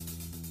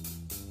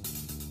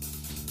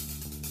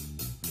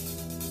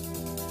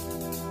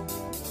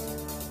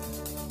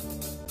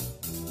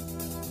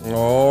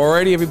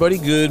Alrighty, everybody.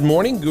 Good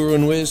morning. Guru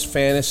and Wiz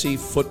Fantasy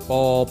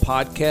Football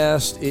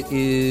Podcast. It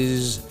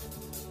is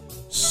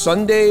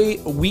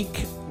Sunday,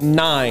 week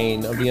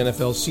 9 of the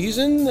NFL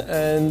season.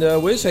 And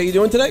Wiz, how you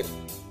doing today?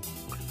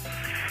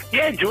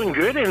 Yeah, doing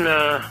good. And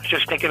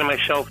just thinking to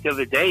myself the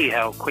other day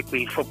how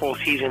quickly football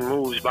season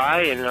moves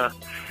by. And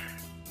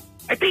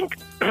I think,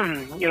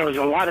 there's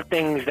a lot of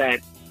things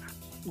that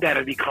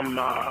have become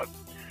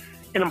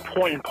an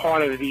important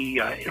part of the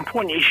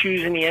important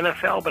issues in the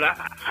NFL. But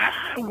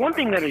one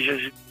thing that has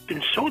just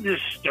been so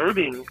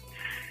disturbing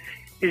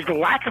is the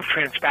lack of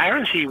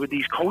transparency with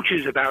these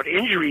coaches about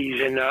injuries.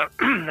 And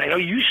I know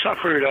you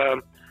suffered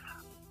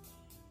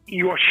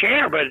your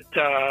share, but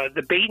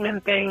the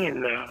Bateman thing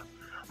and the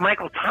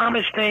Michael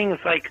Thomas thing,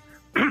 it's like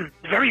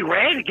very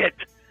rare to get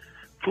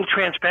full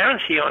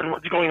transparency on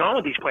what's going on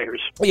with these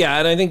players. Yeah,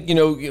 and I think,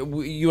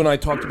 you and I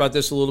talked about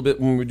this a little bit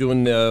when we were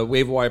doing the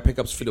waiver wire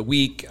pickups for the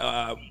week,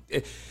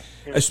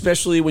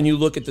 especially when you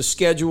look at the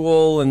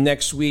schedule and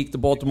next week the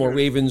Baltimore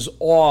Ravens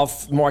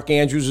off. Mark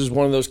Andrews is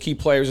one of those key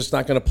players that's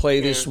not going to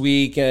play this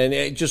week, and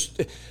it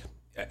just,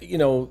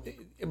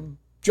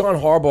 John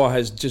Harbaugh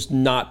has just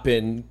not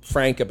been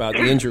frank about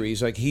the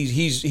injuries. Like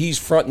he's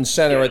front and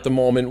center at the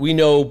moment. We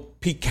know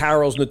Pete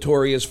Carroll's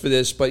notorious for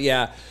this, but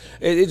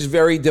it's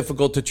very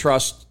difficult to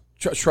trust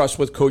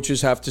what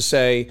coaches have to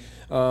say.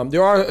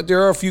 There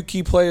are a few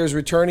key players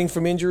returning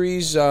from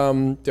injuries.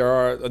 There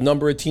are a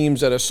number of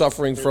teams that are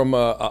suffering from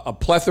a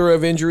plethora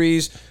of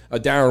injuries.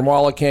 Darren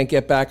Waller can't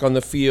get back on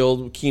the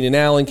field. Keenan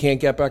Allen can't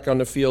get back on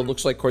the field.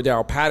 Looks like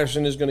Cordero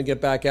Patterson is going to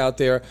get back out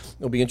there.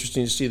 It'll be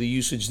interesting to see the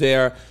usage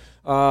there.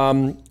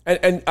 And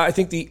I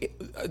think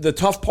the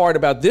tough part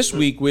about this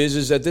week, Wiz,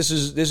 is that this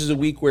is a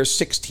week where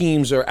 6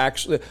 teams are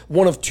actually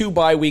one of 2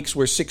 bye weeks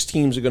where 6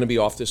 teams are going to be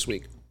off this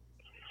week.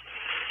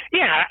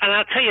 Yeah, and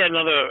I'll tell you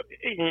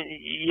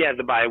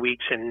the bye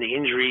weeks and the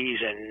injuries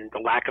and the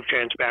lack of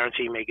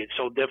transparency make it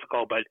so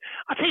difficult. But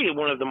I'll tell you,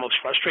 one of the most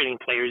frustrating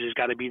players has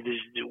got to be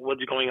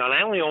what's going on.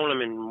 I only own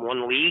them in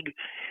one league,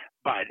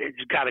 but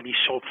it's got to be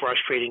so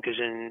frustrating because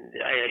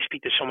I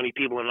speak to so many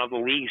people in other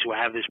leagues who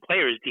have this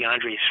player is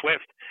DeAndre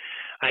Swift.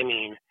 I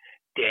mean,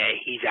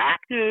 he's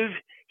active,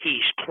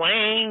 he's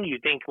playing. You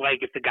think,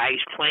 like, if the guy's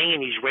playing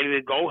and he's ready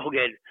to go, he'll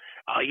get,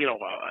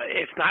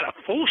 if not a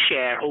full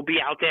share, he'll be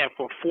out there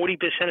for 40%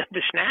 of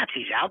the snaps.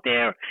 He's out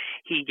there.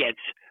 He gets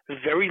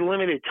very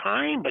limited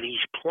time, but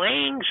he's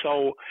playing.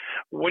 So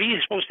what are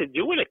you supposed to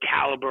do with a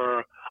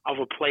caliber of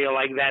a player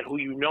like that who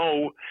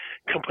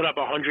can put up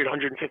 100,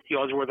 150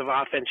 yards worth of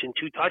offense and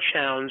 2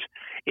 touchdowns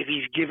if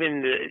he's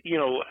given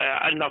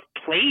enough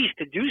plays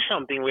to do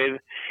something with,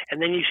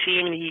 and then you see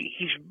him and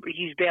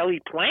he's barely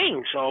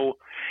playing. So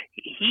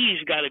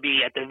he's got to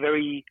be at the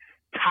very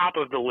top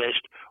of the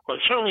list, or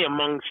certainly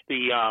amongst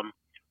the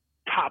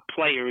top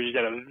players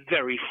that are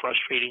very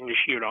frustrating this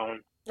year to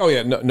own. Oh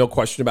yeah, no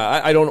question about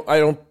it. I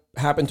don't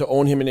happen to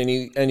own him in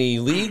any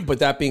league, but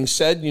that being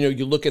said,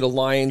 you look at a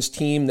Lions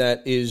team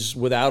that is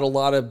without a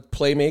lot of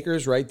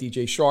playmakers, right?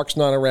 DJ Shark's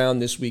not around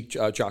this week.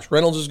 Josh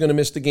Reynolds is going to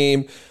miss the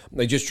game.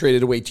 They just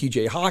traded away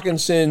TJ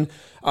Hawkinson.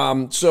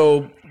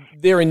 So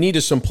they're in need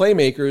of some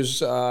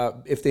playmakers.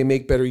 If they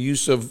make better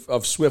use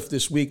of Swift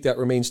this week, that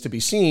remains to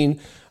be seen.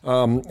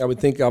 I would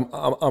think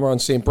Amon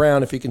St.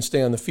 Brown, if he can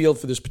stay on the field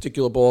for this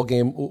particular ball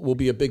game, will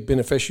be a big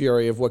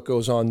beneficiary of what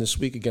goes on this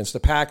week against the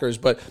Packers.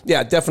 But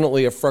yeah,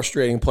 definitely a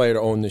frustrating player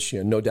to own this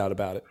year, no doubt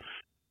about it.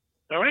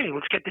 All right,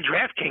 let's get to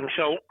DraftKings.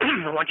 So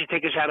why don't you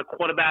take us out of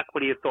quarterback?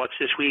 What are your thoughts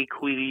this week?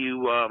 Who do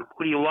you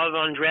love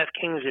on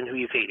DraftKings and who are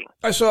you fading?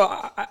 So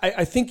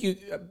I think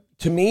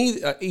to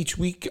me, each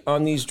week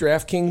on these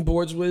DraftKings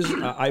boards, Wiz,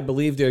 I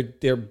believe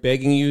they're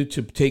begging you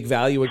to take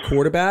value at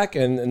quarterback,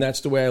 and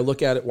that's the way I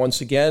look at it once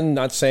again.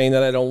 Not saying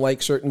that I don't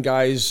like certain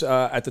guys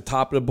at the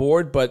top of the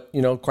board, but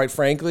quite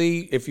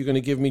frankly, if you're going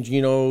to give me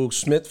Geno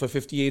Smith for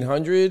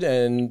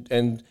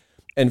 $5,800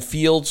 and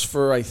Fields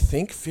for I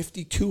think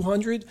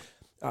 $5,200.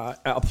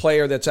 A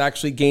player that's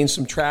actually gained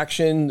some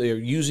traction, they're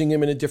using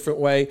him in a different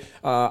way.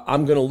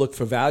 I'm going to look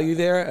for value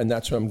there, and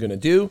that's what I'm going to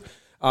do.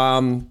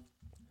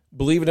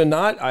 Believe it or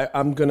not, I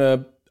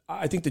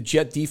think the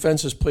Jet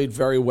defense has played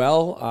very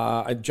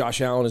well. Josh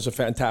Allen is a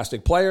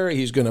fantastic player.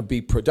 He's going to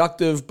be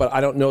productive, but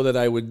I don't know that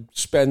I would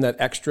spend that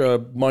extra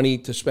money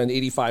to spend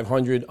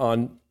 $8,500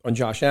 on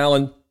Josh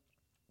Allen.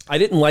 I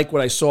didn't like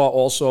what I saw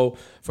also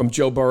from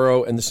Joe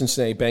Burrow and the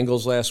Cincinnati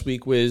Bengals last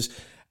week, Wiz.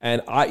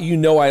 And I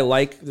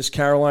like this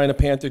Carolina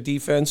Panther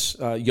defense,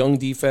 young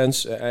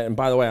defense. And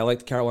by the way, I like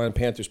the Carolina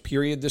Panthers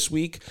period this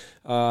week.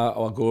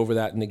 I'll go over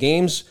that in the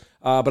games.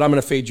 But I'm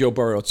going to fade Joe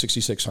Burrow at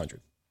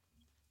 6,600.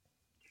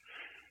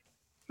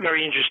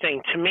 Very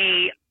interesting to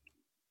me.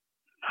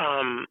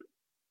 I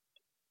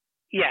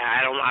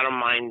don't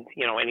mind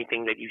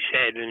anything that you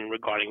said in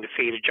regarding the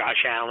fade of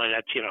Josh Allen.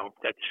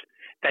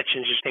 That's an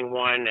interesting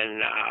one,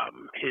 and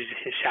his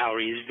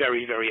salary is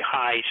very, very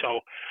high, so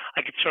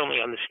I could certainly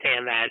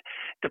understand that.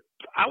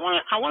 I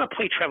want to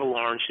play Trevor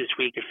Lawrence this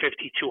week at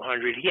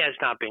 $5,200. He has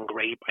not been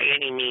great by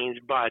any means,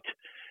 but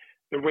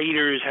the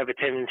Raiders have a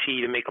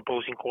tendency to make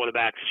opposing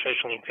quarterbacks,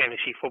 especially in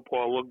fantasy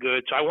football, look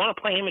good. So I want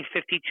to play him at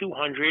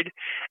 5,200.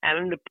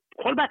 And the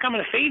quarterback I'm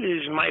going to fade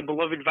is my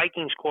beloved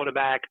Vikings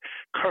quarterback,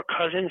 Kirk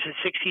Cousins, at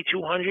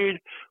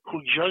 6,200,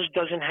 who just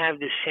doesn't have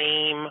the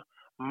same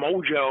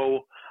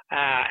mojo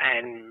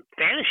and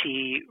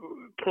fantasy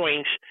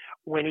points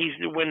when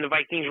the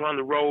Vikings are on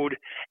the road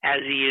as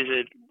he is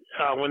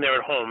when they're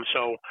at home.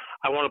 So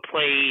I want to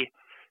play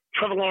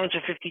Trevor Lawrence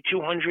at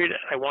 5,200.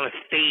 I want to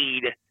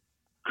fade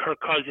Kirk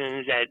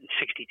Cousins at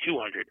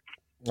 6,200.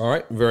 All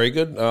right, very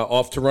good.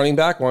 Off to running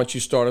back. Why don't you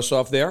start us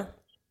off there?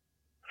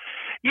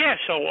 Yeah,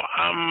 so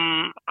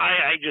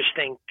I just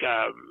think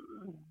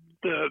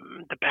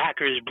the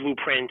Packers'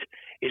 blueprint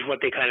is what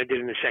they kind of did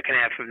in the second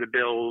half of the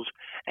Bills,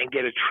 and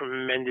get a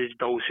tremendous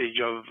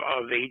dosage of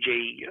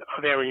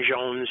Aaron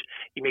Jones.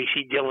 You may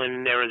see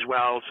Dillon there as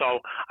well. So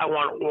I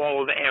want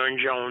all of Aaron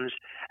Jones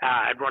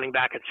at running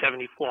back at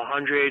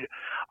 7,400.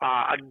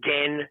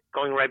 Again,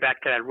 going right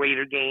back to that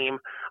Raider game,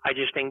 I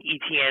just think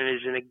ETN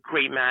is in a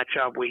great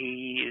matchup where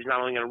he is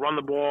not only going to run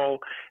the ball,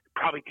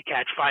 probably could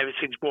catch 5 or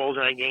 6 balls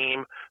in a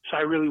game. So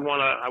I really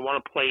want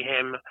to play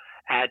him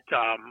at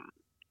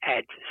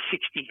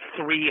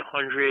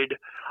 6,300.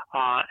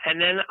 And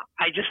then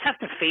I just have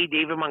to fade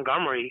David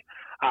Montgomery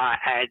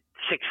at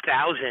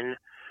 6,000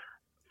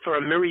 for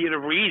a myriad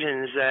of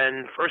reasons.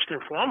 And first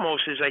and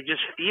foremost is I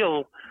just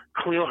feel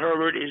Khalil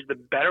Herbert is the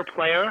better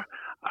player.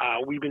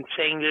 We've been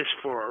saying this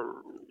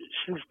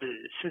since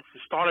the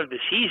start of the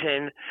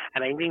season,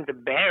 and I think the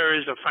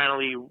Bears are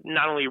finally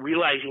not only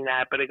realizing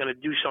that, but are going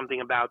to do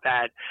something about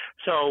that.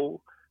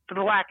 So for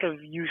the lack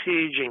of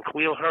usage and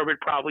Khalil Herbert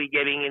probably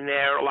getting in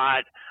there a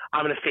lot,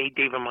 I'm going to fade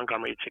David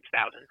Montgomery at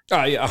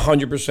 6,000. Yeah,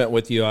 100%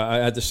 with you. I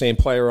had the same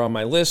player on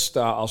my list.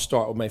 I'll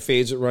start with my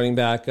fades at running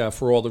back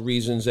for all the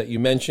reasons that you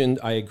mentioned.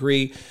 I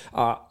agree.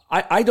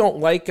 I don't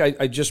like,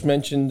 I just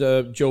mentioned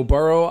Joe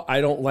Burrow.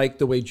 I don't like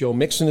the way Joe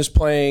Mixon is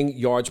playing.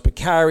 Yards per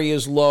carry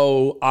is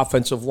low.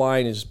 Offensive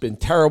line has been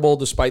terrible,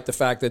 despite the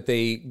fact that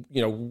they,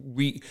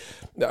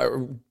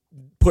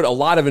 put a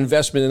lot of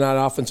investment in that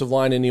offensive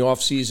line in the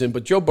offseason.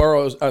 But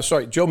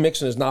Joe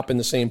Mixon has not been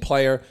the same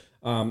player.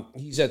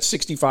 He's at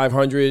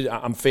 6,500.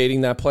 I'm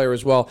fading that player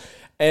as well.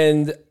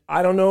 And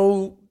I don't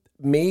know,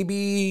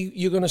 maybe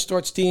you're going to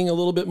start seeing a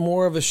little bit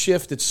more of a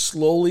shift. It's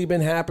slowly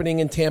been happening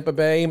in Tampa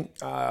Bay,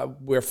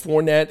 where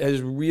Fournette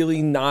has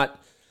really not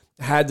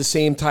had the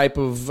same type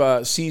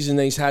of season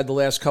that he's had the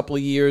last couple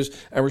of years.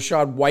 And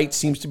Rachaad White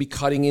seems to be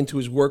cutting into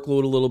his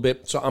workload a little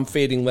bit. So I'm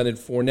fading Leonard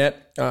Fournette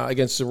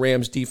against the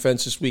Rams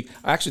defense this week.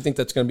 I actually think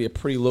that's going to be a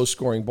pretty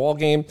low-scoring ball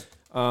game.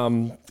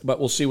 But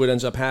we'll see what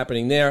ends up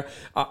happening there.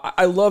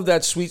 I love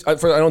that sweet. I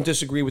don't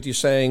disagree with you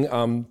saying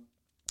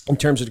in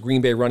terms of the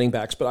Green Bay running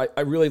backs, but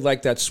I really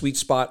like that sweet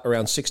spot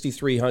around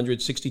 6,300,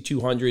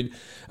 6,200.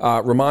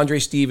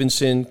 Ramondre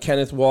Stevenson,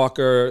 Kenneth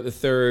Walker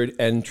III,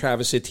 and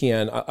Travis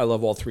Etienne. I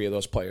love all three of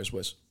those players,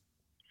 Wiz.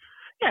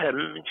 Yeah,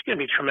 it's going to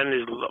be a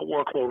tremendous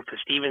workload for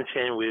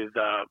Stevenson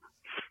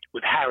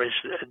with Harris,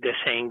 they're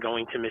saying,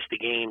 going to miss the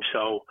game.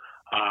 So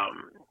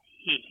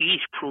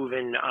he's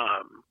proven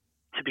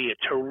to be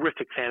a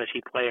terrific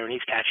fantasy player, and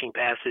he's catching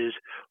passes,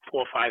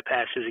 4 or 5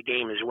 passes a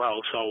game as well.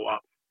 So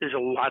there's a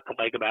lot to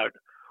like about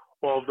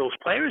all of those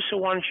players. So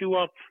why don't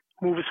you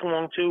move us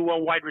along to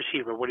wide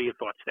receiver? What are your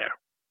thoughts there?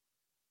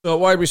 So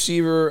wide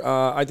receiver,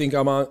 I think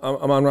I'm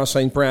on Ross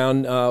St.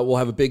 Brown. We'll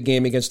have a big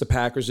game against the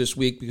Packers this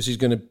week because he's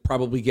going to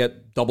probably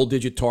get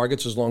double-digit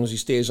targets as long as he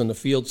stays on the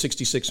field.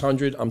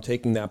 6,600, I'm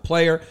taking that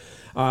player.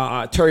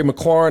 Terry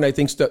McLaurin, I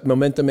think that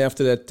momentum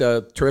after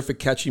that terrific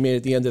catch he made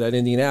at the end of that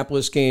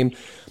Indianapolis game.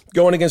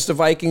 Going against the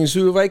Vikings,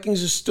 who the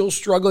Vikings is still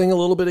struggling a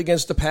little bit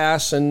against the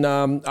pass, and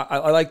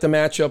I like the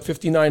matchup.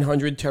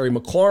 5,900, Terry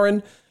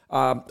McLaurin.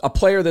 A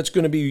player that's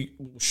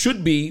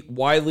should be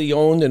widely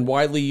owned and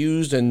widely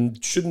used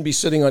and shouldn't be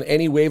sitting on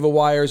any waiver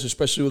wires,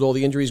 especially with all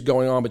the injuries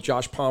going on, but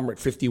Josh Palmer at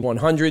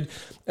 5,100.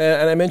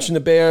 And I mentioned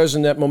the Bears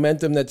and that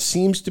momentum that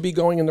seems to be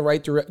going in the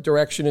right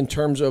direction in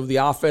terms of the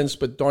offense,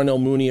 but Darnell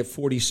Mooney at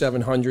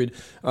 4,700.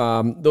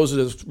 Those are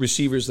the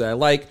receivers that I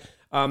like.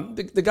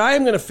 The guy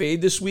I'm going to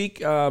fade this week,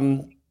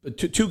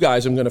 two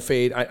guys I'm going to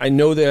fade. I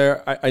know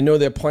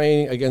they're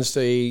playing against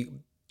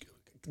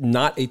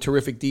not a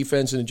terrific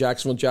defense in the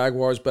Jacksonville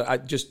Jaguars,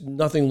 but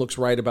nothing looks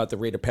right about the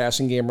Raider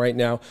passing game right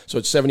now. So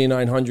it's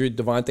 7,900.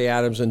 Devontae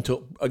Adams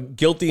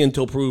guilty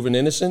until proven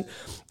innocent,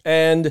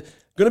 and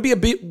going to be a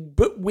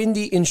bit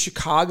windy in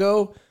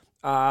Chicago.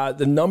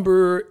 The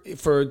number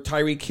for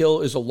Tyreek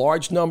Hill is a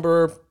large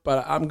number,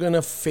 but I'm going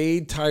to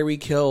fade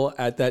Tyreek Hill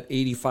at that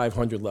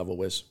 8,500 level,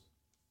 Wiz.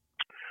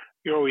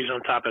 You're always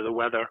on top of the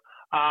weather.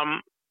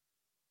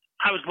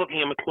 I was looking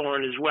at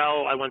McLaurin as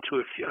well. I went to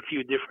a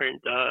few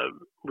different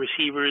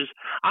receivers.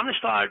 I'm going to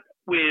start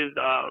with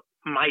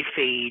my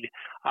fade.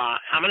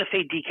 I'm going to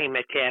fade DK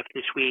Metcalf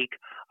this week.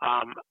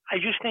 I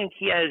just think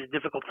he has a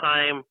difficult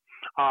time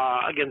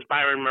against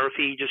Byron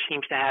Murphy. He just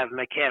seems to have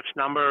Metcalf's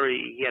number.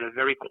 He had a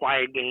very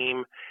quiet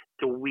game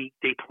the week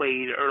they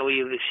played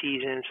earlier this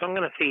season. So I'm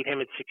going to fade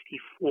him at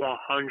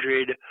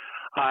 6,400.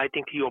 I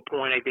think to your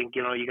point, I think,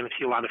 you're going to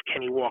see a lot of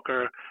Kenny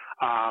Walker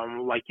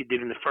like you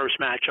did in the first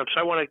matchup. So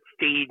I want to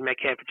fade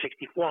Metcalf at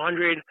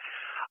 6,400.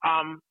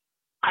 I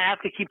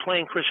have to keep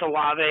playing Chris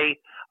Olave.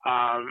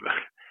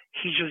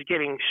 He's just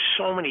getting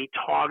so many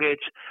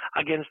targets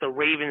against the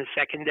Ravens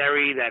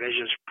secondary that has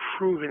just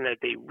proven that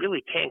they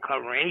really can't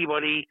cover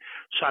anybody.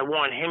 So I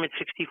want him at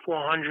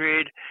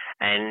 6,400.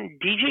 And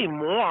DJ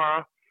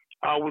Moore,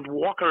 with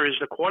Walker as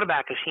the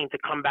quarterback, has seemed to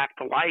come back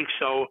to life.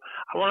 So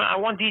I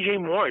want DJ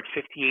Moore at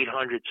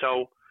 5,800.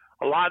 So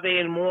Olave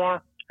and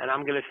Moore, and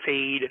I'm going to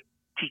fade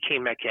DK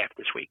Metcalf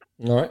this week.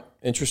 All right,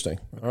 interesting.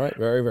 All right,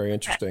 very, very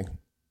interesting.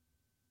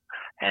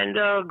 And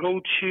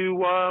going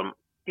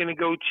to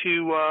go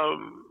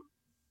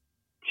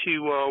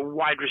to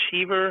wide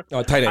receiver.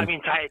 Tight end.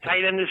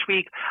 Tight end this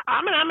week.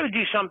 I'm gonna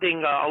do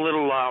something a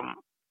little.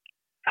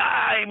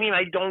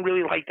 I don't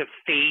really like to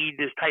fade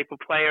this type of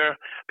player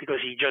because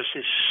he just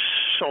is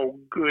so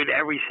good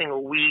every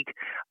single week.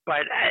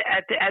 But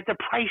at the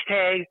price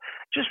tag,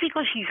 just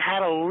because he's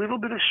had a little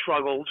bit of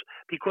struggles,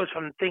 because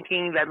I'm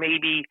thinking that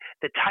maybe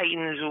the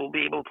Titans will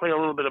be able to play a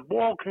little bit of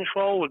ball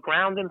control with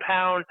ground and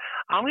pound,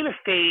 I'm going to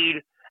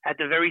fade at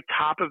the very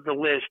top of the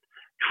list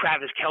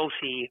Travis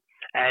Kelce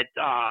at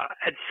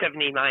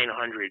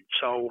 7,900.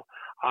 So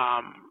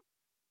I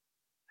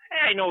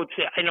know it's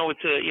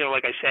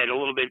like I said, a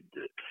little bit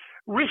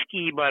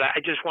risky, but I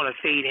just want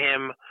to fade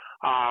him.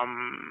 I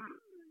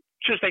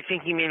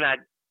think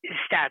his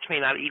stats may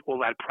not equal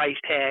that price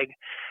tag,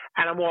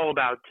 and I'm all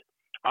about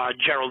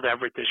Gerald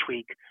Everett this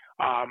week.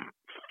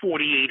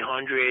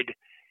 4,800.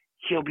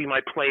 He'll be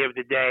my play of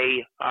the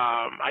day.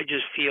 I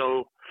just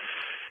feel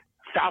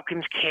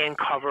Falcons can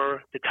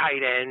cover the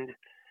tight end.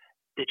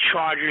 The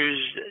Chargers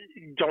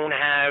don't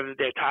have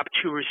their top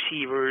two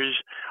receivers.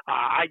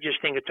 I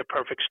just think it's a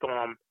perfect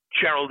storm.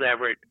 Gerald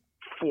Everett,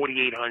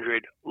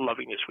 4,800,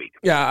 loving this week.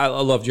 Yeah, I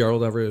love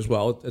Gerald Everett as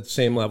well at the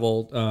same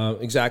level.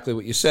 Exactly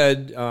what you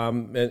said.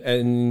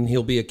 And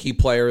he'll be a key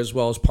player as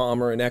well as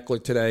Palmer and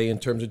Eckler today in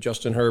terms of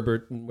Justin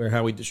Herbert and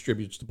how he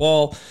distributes the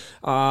ball.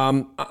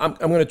 I'm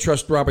going to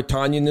trust Robert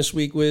Tonyan this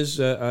week, Wiz,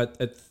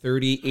 at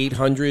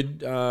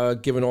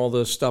 3,800. Given all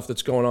the stuff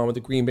that's going on with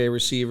the Green Bay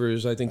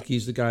receivers, I think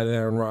he's the guy that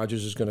Aaron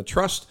Rodgers is going to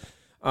trust.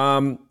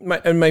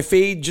 My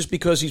fade, just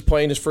because he's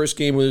playing his first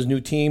game with his new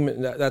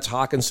team, that's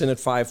Hawkinson at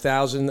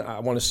 5,000. I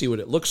want to see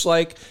what it looks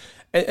like.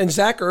 And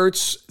Zach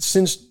Ertz,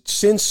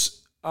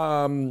 since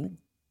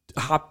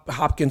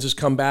Hopkins has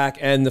come back,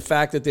 and the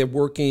fact that they're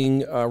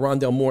working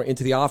Rondale Moore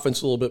into the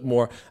offense a little bit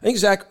more, I think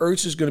Zach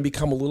Ertz is going to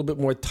become a little bit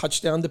more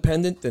touchdown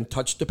dependent than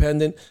touch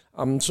dependent.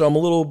 So I'm a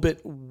little bit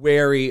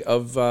wary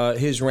of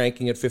his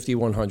ranking at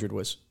 5,100,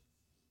 Wiz.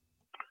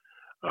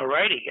 All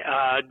righty.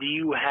 Do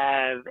you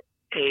have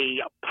a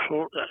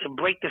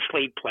break the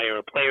slate player,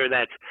 a player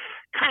that's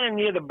kind of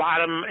near the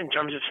bottom in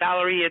terms of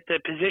salary at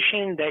the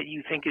position that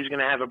you think is going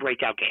to have a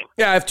breakout game?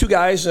 Yeah, I have two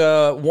guys.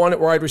 One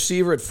at wide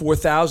receiver at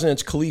 4,000.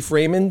 It's Khalif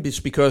Raymond. It's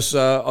because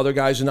other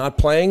guys are not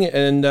playing.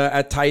 And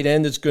at tight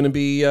end, it's going to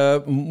be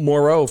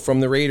Moreau from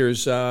the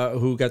Raiders,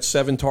 who got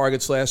 7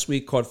 targets last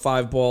week, caught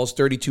 5 balls,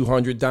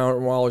 3,200.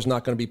 Darren Waller's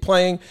not going to be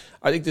playing.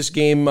 I think this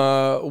game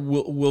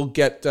will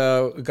get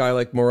a guy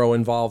like Moreau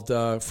involved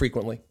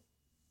frequently.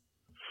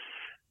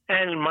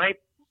 And my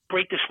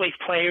break the slate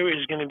player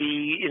is going to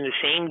be in the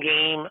same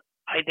game.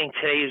 I think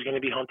today is going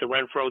to be Hunter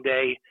Renfrow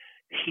day.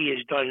 He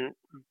has done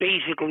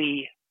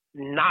basically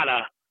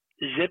nada,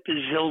 zip,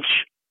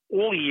 zilch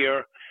all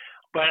year.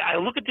 But I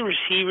look at the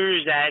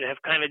receivers that have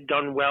kind of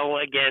done well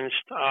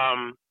against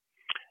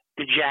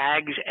the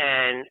Jags,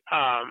 and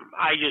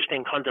I just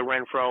think Hunter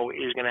Renfrow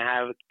is going to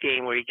have a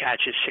game where he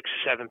catches 6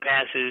 or 7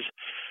 passes.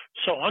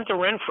 So Hunter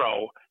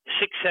Renfrow,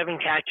 6-7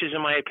 catches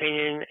in my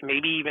opinion,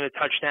 maybe even a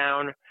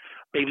touchdown.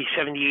 Maybe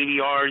 70, 80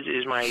 yards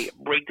is my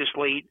break the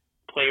slate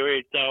player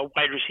at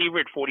wide receiver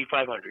at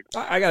 4,500.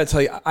 I got to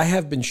tell you, I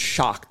have been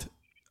shocked,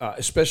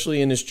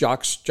 especially in this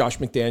Josh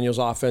McDaniels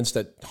offense,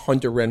 that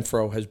Hunter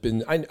Renfrow has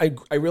been.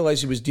 I realize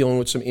he was dealing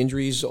with some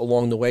injuries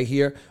along the way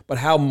here, but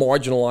how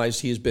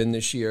marginalized he has been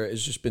this year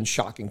has just been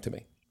shocking to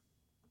me.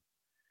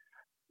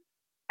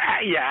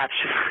 Yeah,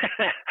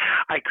 absolutely.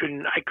 I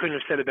couldn't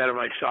have said it better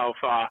myself.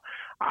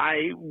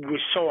 I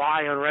was so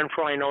high on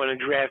Renfrow. I know in a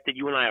draft that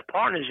you and I are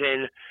partners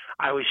in,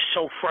 I was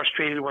so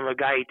frustrated when the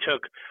guy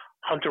took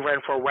Hunter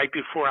Renfrow right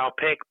before our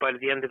pick. But at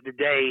the end of the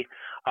day,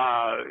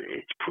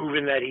 it's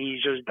proven that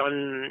he's just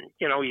done.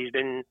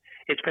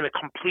 It's been a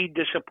complete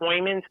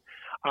disappointment.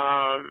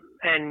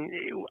 And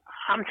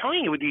I'm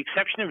telling you, with the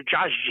exception of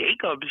Josh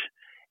Jacobs,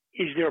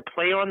 is there a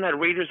player on that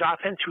Raiders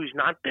offense who's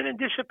not been a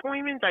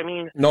disappointment? I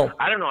mean, no.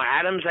 I don't know.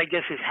 Adams, I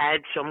guess, has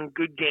had some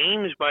good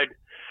games, but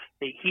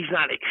he's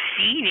not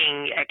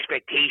exceeding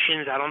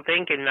expectations, I don't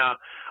think. And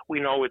we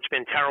know it's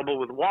been terrible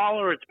with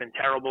Waller. It's been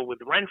terrible with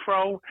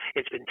Renfrow.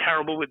 It's been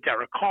terrible with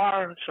Derek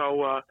Carr.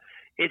 So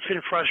it's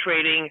been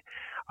frustrating.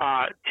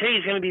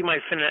 Today's going to be my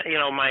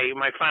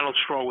final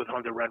straw with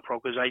Hunter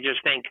Renfrow, because I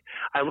just think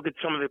I look at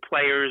some of the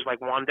players like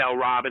Wan'Dale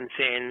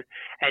Robinson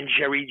and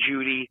Jerry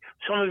Jeudy,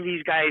 some of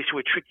these guys who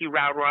are tricky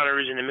route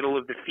runners in the middle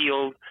of the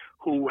field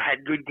who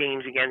had good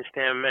games against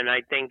him, and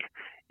I think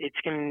it's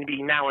going to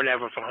be now or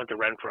never for Hunter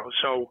Renfrow.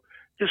 So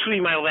this will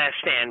be my last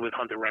stand with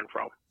Hunter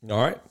Renfrow.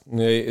 All right,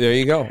 there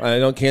you go.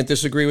 I can't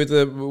disagree with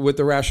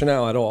the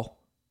rationale at all.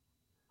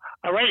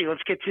 All righty,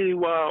 let's get to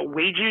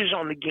wagers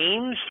on the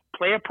games,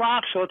 player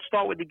props. So let's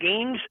start with the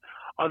games.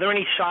 Are there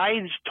any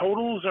sides,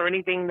 totals, or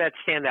anything that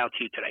stand out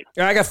to you today?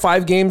 I got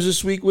 5 games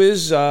this week,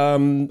 Wiz. There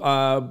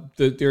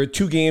are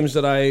 2 games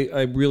that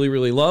I really,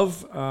 really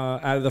love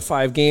out of the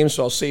 5 games,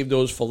 so I'll save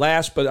those for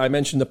last. But I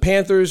mentioned the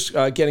Panthers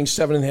getting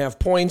 7.5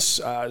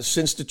 points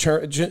since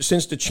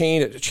the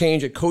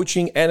change at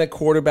coaching and at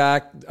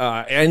quarterback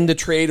and the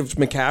trade of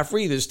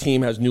McCaffrey. This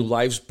team has new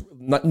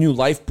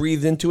life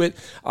breathed into it.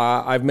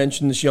 I've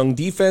mentioned this young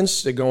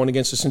defense. They're going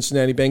against the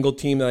Cincinnati Bengal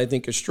team that I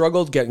think has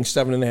struggled, getting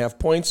 7.5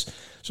 points.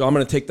 So I'm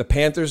going to take the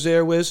Panthers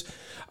there, Wiz.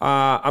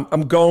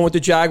 I'm going with the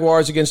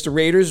Jaguars against the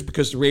Raiders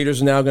because the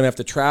Raiders are now going to have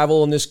to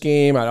travel in this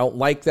game. I don't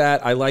like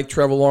that. I like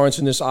Trevor Lawrence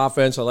in this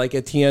offense. I like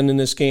Etienne in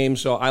this game.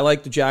 So I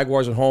like the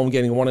Jaguars at home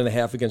getting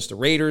 1.5 against the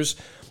Raiders.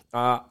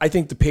 I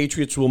think the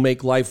Patriots will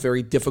make life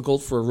very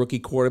difficult for a rookie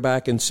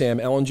quarterback in Sam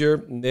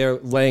Ehlinger. They're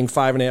laying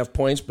 5.5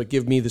 points, but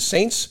give me the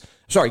Saints.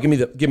 Sorry, give me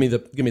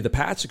the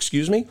Pats.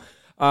 Excuse me.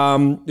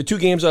 The 2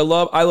 games I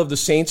love the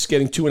Saints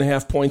getting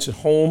 2.5 points at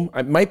home.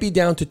 I might be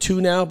down to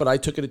 2 now, but I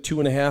took it at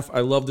 2.5.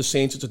 I love the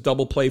Saints. It's a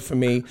double play for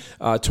me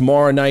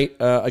tomorrow night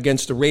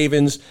against the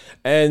Ravens.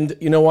 And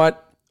you know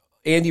what?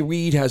 Andy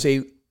Reid has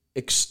a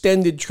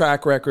extended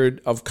track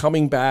record of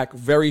coming back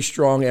very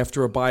strong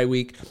after a bye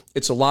week.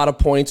 It's a lot of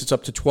points. It's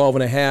up to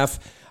 12.5.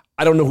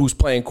 I don't know who's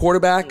playing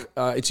quarterback.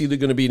 It's either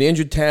going to be an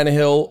injured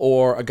Tannehill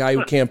or a guy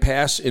who can't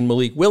pass in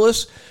Malik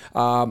Willis.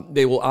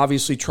 They will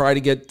obviously try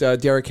to get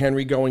Derrick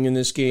Henry going in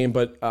this game,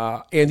 but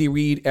Andy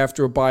Reid,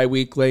 after a bye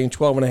week, laying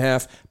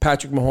 12.5.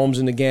 Patrick Mahomes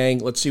and the gang.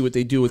 Let's see what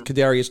they do with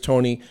Kadarius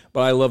Toney,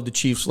 but I love the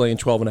Chiefs laying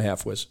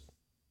 12.5, Wiz.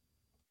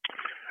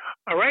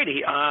 All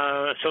righty.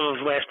 So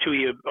those last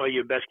 2 are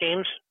your best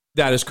games?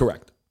 That is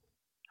correct.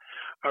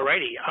 All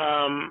righty.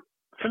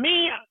 For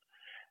me,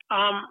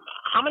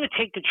 I'm going to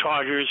take the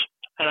Chargers,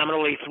 and I'm going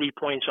to lay 3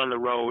 points on the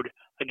road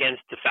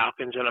against the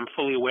Falcons, and I'm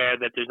fully aware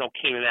that there's no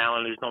Keenan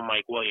Allen, there's no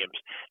Mike Williams.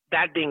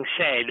 That being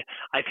said,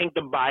 I think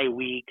the bye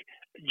week,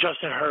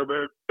 Justin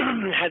Herbert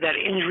had that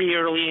injury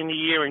early in the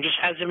year and just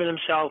hasn't been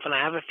himself, and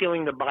I have a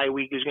feeling the bye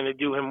week is going to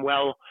do him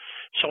well.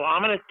 So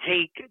I'm going to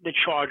take the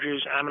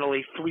Chargers, and I'm going to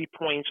lay 3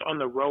 points on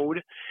the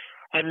road.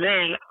 And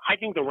then I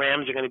think the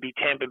Rams are going to beat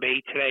Tampa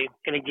Bay today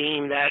in a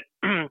game that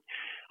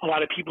a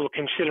lot of people are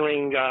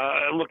considering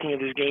looking at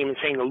this game and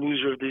saying the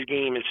loser of this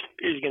game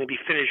is going to be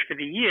finished for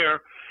the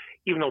year,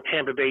 even though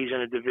Tampa Bay is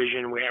in a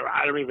division where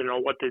I don't even know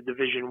what the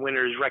division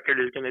winner's record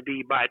is going to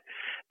be. But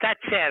that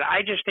said,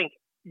 I just think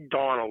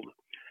Darnold,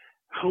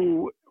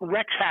 who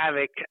wreaks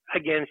havoc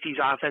against these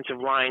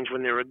offensive lines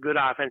when they're a good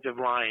offensive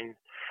line,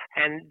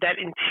 and that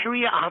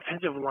interior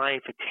offensive line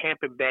for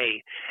Tampa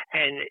Bay.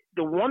 And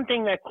the one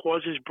thing that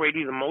causes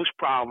Brady the most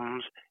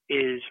problems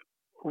is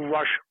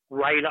rush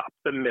right up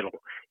the middle.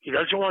 He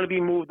doesn't want to be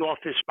moved off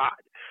his spot.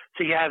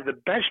 So you have the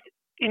best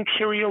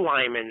interior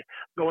lineman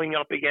going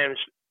up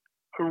against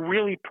a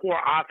really poor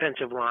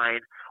offensive line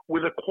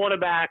with a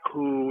quarterback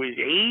who is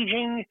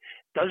aging,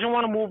 doesn't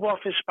want to move off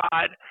his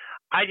spot.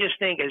 I just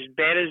think as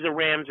bad as the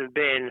Rams have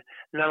been,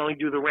 not only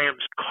do the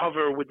Rams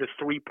cover with the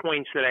 3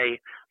 points today,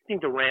 I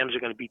think the Rams are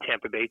going to beat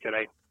Tampa Bay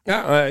today.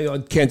 Yeah, I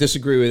can't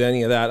disagree with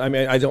any of that. I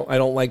mean, I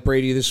don't like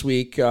Brady this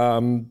week,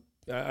 and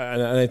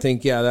I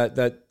think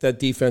that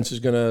defense is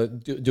going to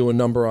do a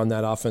number on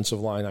that offensive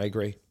line. I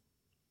agree.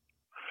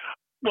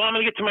 Well, I'm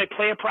going to get to my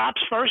player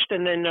props first,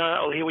 and then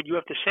I'll hear what you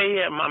have to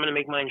say. I'm going to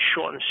make mine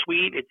short and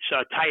sweet. It's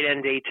tight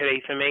end day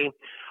today for me.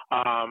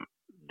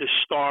 The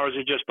stars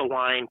are just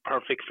aligned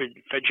perfect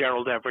for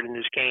Gerald Everett in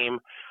this game.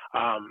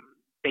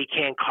 They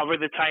can't cover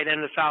the tight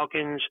end, the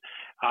Falcons.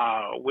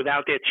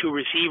 Without their 2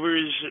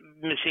 receivers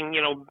missing,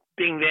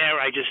 being there,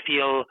 I just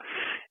feel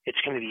it's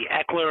going to be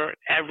Eckler,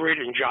 Everett,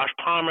 and Josh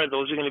Palmer.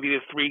 Those are going to be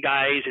the 3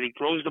 guys that he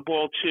throws the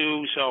ball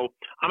to. So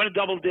I'm going to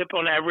double dip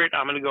on Everett.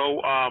 I'm going to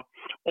go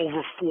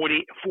over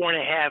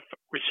 4.5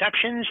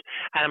 receptions,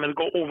 and I'm going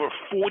to go over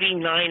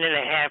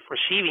 49.5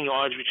 receiving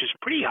yards, which is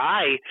pretty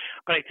high.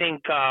 But I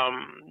think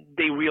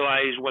they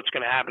realize what's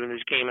going to happen in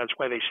this game. That's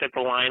why they set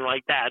the line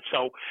like that.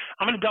 So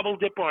I'm going to double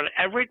dip on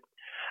Everett.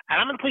 And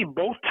I'm going to play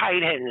both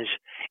tight ends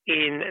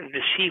in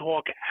the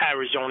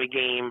Seahawks-Arizona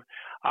game.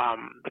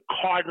 The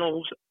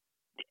Cardinals,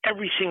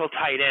 every single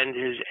tight end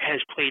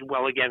has played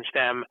well against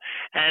them.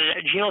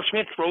 And Geno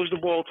Smith throws the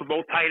ball to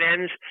both tight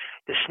ends.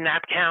 The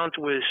snap count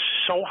was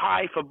so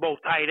high for both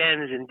tight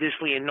ends in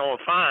Disley and Noah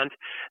Fant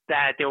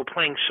that they were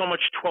playing so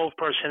much 12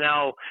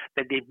 personnel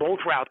that they both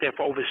were out there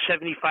for over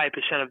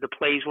 75% of the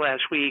plays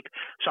last week.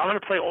 So I'm going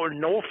to play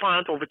Noah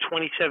Fant over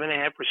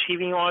 27.5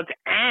 receiving yards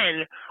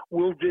and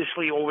Will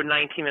Disley over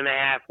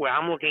 19.5, where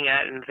I'm looking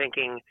at and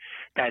thinking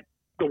that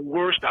the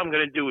worst I'm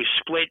going to do is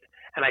split,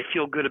 and I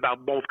feel good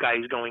about both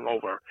guys going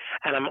over.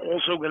 And I'm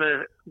also going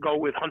to go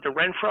with Hunter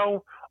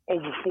Renfrow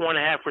over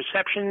 4.5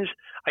 receptions.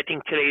 I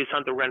think today is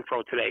Hunter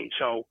Renfrow today.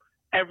 So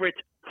Everett,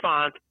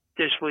 Fant,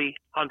 Disley,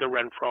 Hunter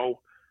Renfrow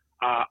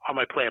are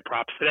my player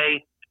props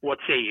today. What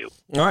say you?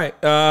 All right.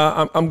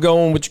 I'm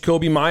going with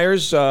Jacoby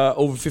Myers,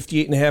 over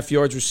 58.5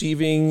 yards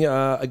receiving.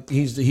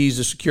 He's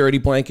a security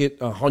blanket,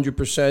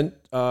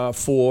 100%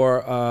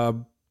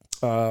 for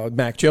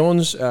Mac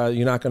Jones.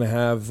 You're not going to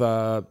have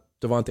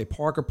Devontae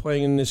Parker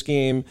playing in this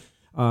game.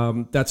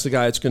 That's the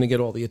guy that's going to get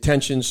all the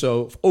attention.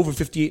 So over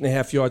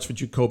 58.5 yards for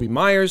Jacoby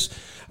Myers.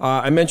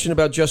 I mentioned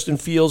about Justin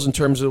Fields in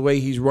terms of the way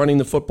he's running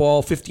the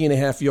football,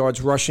 50.5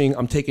 yards rushing.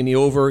 I'm taking the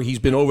over. He's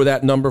been over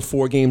that number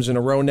 4 games in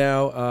a row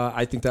now.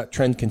 I think that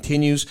trend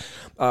continues.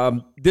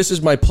 This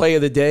is my play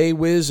of the day,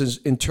 Wiz, is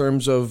in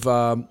terms of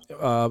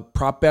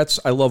prop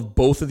bets. I love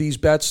both of these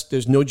bets.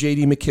 There's no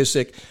J.D.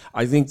 McKissick.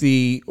 I think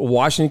the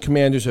Washington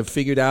Commanders have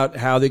figured out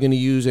how they're going to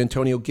use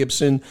Antonio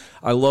Gibson.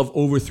 I love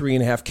over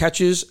 3.5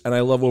 catches, and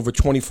I love over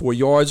 24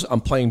 yards. I'm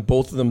playing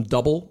both of them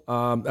double.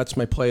 That's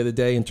my play of the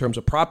day in terms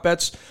of prop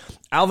bets.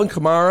 Alvin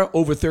Kamara,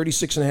 over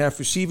 36.5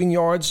 receiving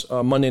yards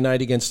Monday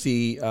night against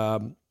the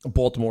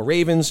Baltimore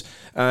Ravens.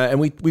 And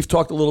we've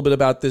talked a little bit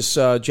about this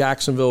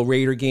Jacksonville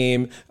Raider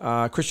game.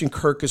 Christian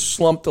Kirk has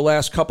slumped the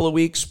last couple of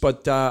weeks,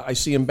 but I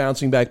see him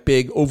bouncing back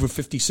big, over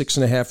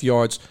 56.5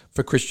 yards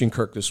for Christian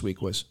Kirk this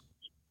week, Wiz.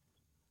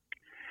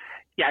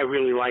 Yeah, I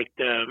really liked.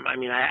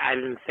 I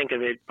didn't think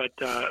of it, but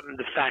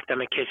the fact that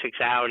McKissick's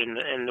out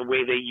and the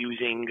way they're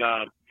using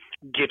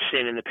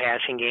Gibson in the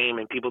passing game,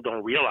 and people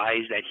don't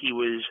realize that he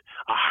was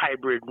a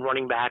hybrid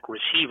running back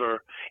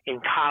receiver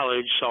in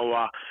college. So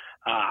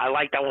I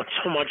like that one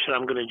so much that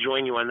I'm going to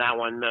join you on that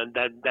one.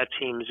 That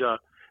seems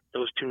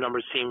those two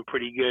numbers seem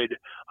pretty good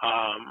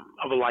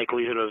of a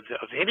likelihood of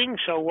hitting.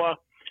 So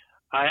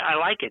I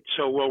like it.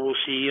 So we'll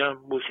see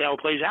how it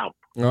plays out.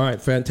 All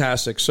right,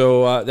 fantastic.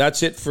 So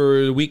that's it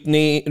for week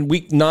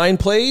 9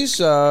 plays.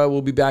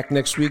 We'll be back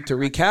next week to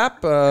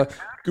recap.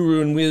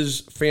 Guru and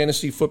Wiz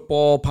Fantasy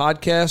Football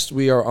Podcast.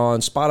 We are on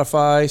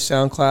Spotify,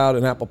 SoundCloud,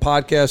 and Apple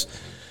Podcasts.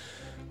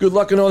 Good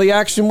luck in all the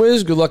action,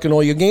 Wiz. Good luck in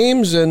all your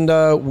games, and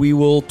we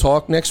will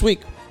talk next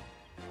week.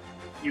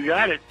 You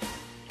got it.